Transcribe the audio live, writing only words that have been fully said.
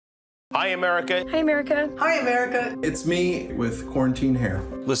Hi, America. Hi, America. Hi, America. It's me with quarantine hair.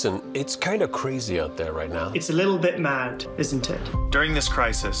 Listen, it's kind of crazy out there right now. It's a little bit mad, isn't it? During this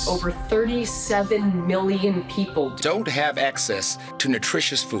crisis, Over 37 million people don't have access to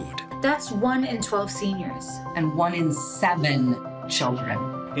nutritious food. That's 1 in 12 seniors. And 1 in 7 children.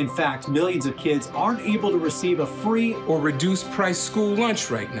 In fact, millions of kids aren't able to receive a free or reduced price school lunch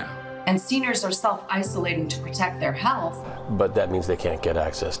right now. And seniors are self-isolating to protect their health. But that means they can't get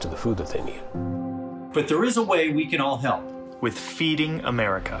access to the food that they need. But there is a way we can all help. with Feeding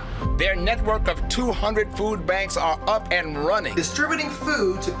America. Their network of 200 food banks are up and running, Distributing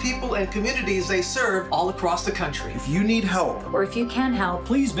food to people and communities they serve all across the country. If you need help, Or if you can help,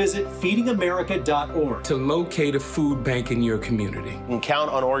 Please visit feedingamerica.org to locate a food bank in your community. You can count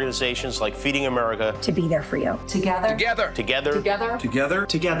on organizations like Feeding America. to be there for you. Together. together. Together,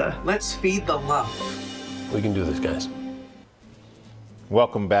 Together, let's feed the love. we can do this, guys.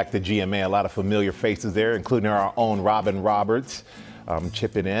 Welcome back to GMA. A lot of familiar faces there, including our own Robin Roberts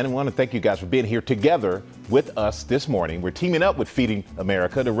chipping in. I want to thank you guys for being here together with us this morning. We're teaming up with Feeding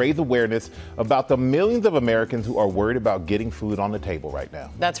America to raise awareness about the millions of Americans who are worried about getting food on the table right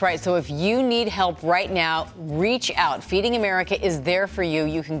now. That's right. So if you need help right now, reach out. Feeding America is there for you.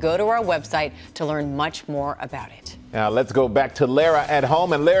 You can go to our website to learn much more about it. Now let's go back to Lara at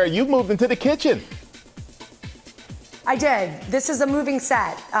home. And Lara, you moved into the kitchen. I did. This is a moving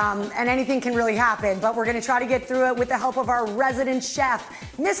set, and anything can really happen, but we're going to try to get through it with the help of our resident chef,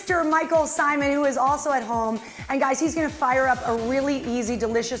 Mr. Michael Symon, who is also at home. And guys, he's going to fire up a really easy,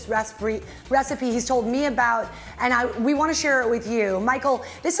 delicious recipe he's told me about, and we want to share it with you. Michael,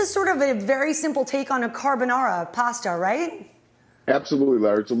 this is sort of a very simple take on a carbonara pasta, right? Absolutely,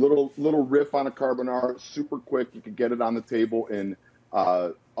 Larry. It's a little riff on a carbonara, super quick. You can get it on the table in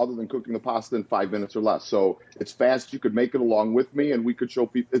other than cooking the pasta in 5 minutes or less. So it's fast. You could make it along with me, and we could show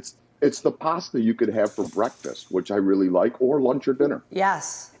people. It's the pasta you could have for breakfast, which I really like, or lunch or dinner.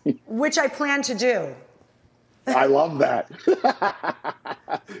 Yes, which I plan to do. I love that.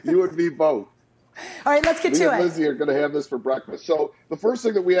 You and me both. All right, let's get to it. Lizzie are going to have this for breakfast. So the first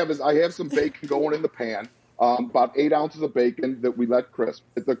thing that we have is I have some bacon going in the pan, about 8 ounces of bacon that we let crisp.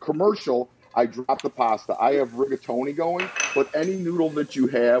 At the commercial, I dropped the pasta. I have rigatoni going, but any noodle that you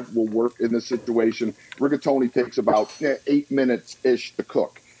have will work in this situation. Rigatoni takes about 8 minutes-ish to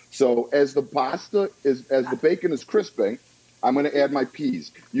cook. So as the bacon is crisping, I'm going to add my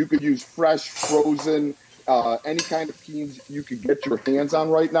peas. You could use fresh, frozen, any kind of peas you could get your hands on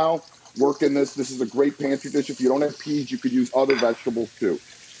right now. Work in this. This is a great pantry dish. If you don't have peas, you could use other vegetables too.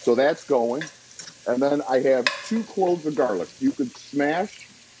 So that's going. And then I have 2 cloves of garlic. You could smash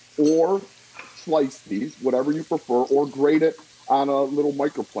or slice these, whatever you prefer, or grate it on a little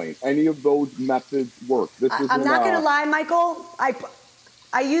microplane. Any of those methods work. I'm not going to lie, Michael.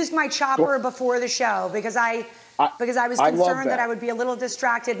 I used my chopper before the show because I was concerned that I would be a little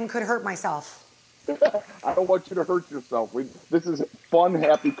distracted and could hurt myself. I don't want you to hurt yourself. This is fun,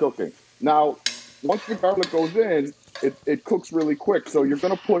 happy cooking. Now, once the garlic goes in, it cooks really quick. So you're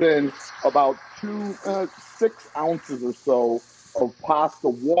going to put in about 6 ounces or so of pasta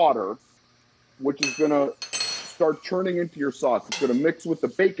water, which is going to start turning into your sauce. It's going to mix with the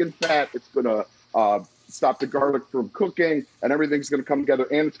bacon fat. It's going to stop the garlic from cooking, and everything's going to come together,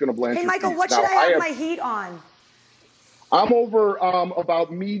 and it's going to blanch. Hey, Michael, what should I have my heat on? I'm over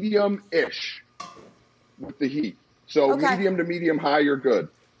about medium-ish with the heat. So medium to medium-high, you're good.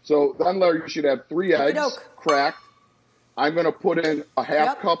 So then, Larry, you should have 3 eggs cracked. I'm going to put in a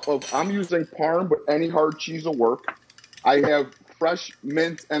half cup of, I'm using Parm, but any hard cheese will work. I have fresh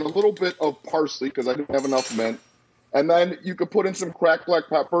mint and a little bit of parsley because I didn't have enough mint. And then you could put in some cracked black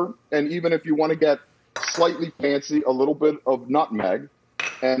pepper, and even if you want to get slightly fancy, a little bit of nutmeg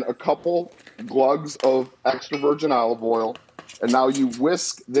and a couple glugs of extra virgin olive oil. And now you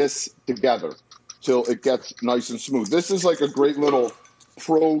whisk this together till it gets nice and smooth. This is like a great little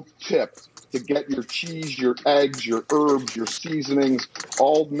pro tip to get your cheese, your eggs, your herbs, your seasonings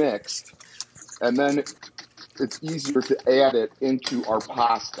all mixed. And then it's easier to add it into our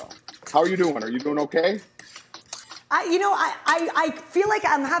pasta. How are you doing? Are you doing okay? I feel like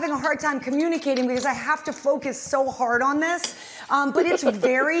I'm having a hard time communicating because I have to focus so hard on this. But it's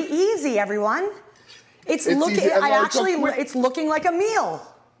very easy, everyone. It's looking like a meal.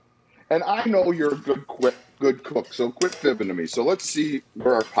 And I know you're a good cook, so quit fibbing to me. So let's see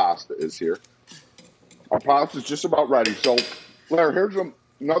where our pasta is here. Our pasta is just about ready. So, Larry, here's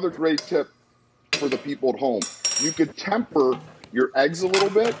another great tip for the people at home. You could temper your eggs a little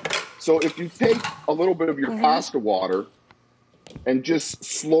bit. So if you take a little bit of your pasta water and just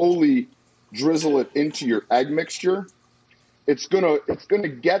slowly drizzle it into your egg mixture, it's gonna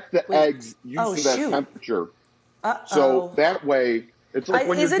get the eggs used to that temperature. So that way, it's like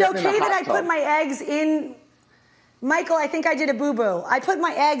when you're getting in a hot tub. Is it okay that I put my eggs in? Michael, I think I did a boo-boo. I put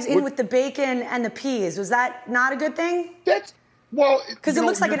my eggs in with the bacon and the peas. Was that not a good thing? Because it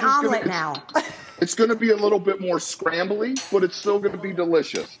looks like an omelet now. It's going to be a little bit more scrambly, but it's still going to be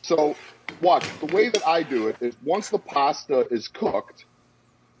delicious. So watch. The way that I do it is once the pasta is cooked,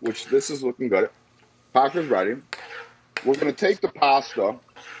 which this is looking good, pasta's ready. We're going to take the pasta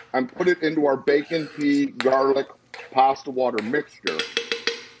and put it into our bacon, pea, garlic, pasta water mixture.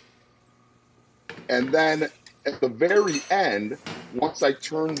 And then at the very end, once I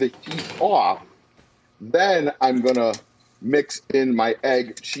turn the heat off, then I'm going to mix in my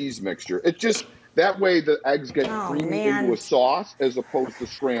egg cheese mixture. It just, that way the eggs get creamy into a sauce as opposed to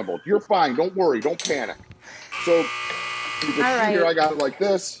scrambled. You're fine. Don't worry. Don't panic. So you can see here I got it like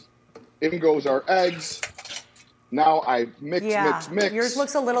this. In goes our eggs. Now I mix. Yours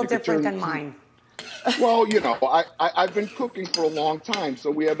looks a little different than mine. Well, you know, I've been cooking for a long time, so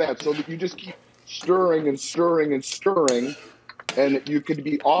we have that. So that you just keep stirring and stirring and stirring, and you could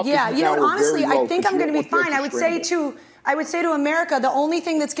be off. Yeah, you know, honestly, I think I'm going to be fine. I would say to America, the only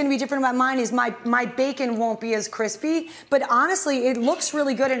thing that's going to be different about mine is my bacon won't be as crispy. But honestly, it looks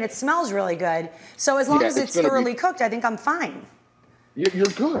really good and it smells really good. So as long as it's thoroughly cooked, I think I'm fine. You're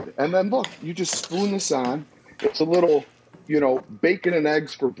good. And then look, you just spoon this on. It's a little, you know, bacon and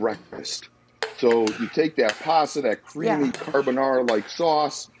eggs for breakfast. So you take that pasta, that creamy carbonara-like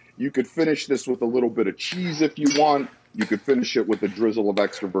sauce. You could finish this with a little bit of cheese if you want. You could finish it with a drizzle of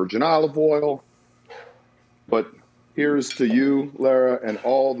extra virgin olive oil. But here's to you, Lara, and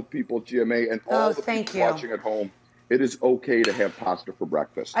all the people at GMA and all the people watching at home. It is okay to have pasta for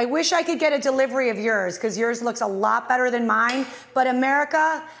breakfast. I wish I could get a delivery of yours because yours looks a lot better than mine. But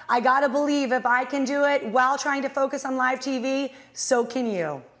America, I got to believe if I can do it while trying to focus on live TV, so can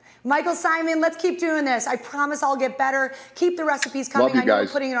you. Michael Symon, let's keep doing this. I promise I'll get better. Keep the recipes coming. I know we're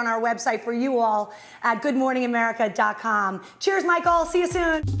putting it on our website for you all at goodmorningamerica.com. Cheers, Michael. See you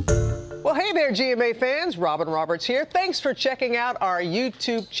soon. Well, hey there, GMA fans. Robin Roberts here. Thanks for checking out our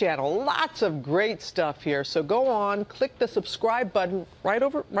YouTube channel. Lots of great stuff here. So go on, click the subscribe button right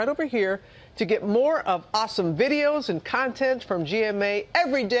over here to get more of awesome videos and content from GMA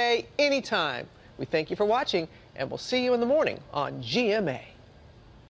every day, anytime. We thank you for watching, and we'll see you in the morning on GMA.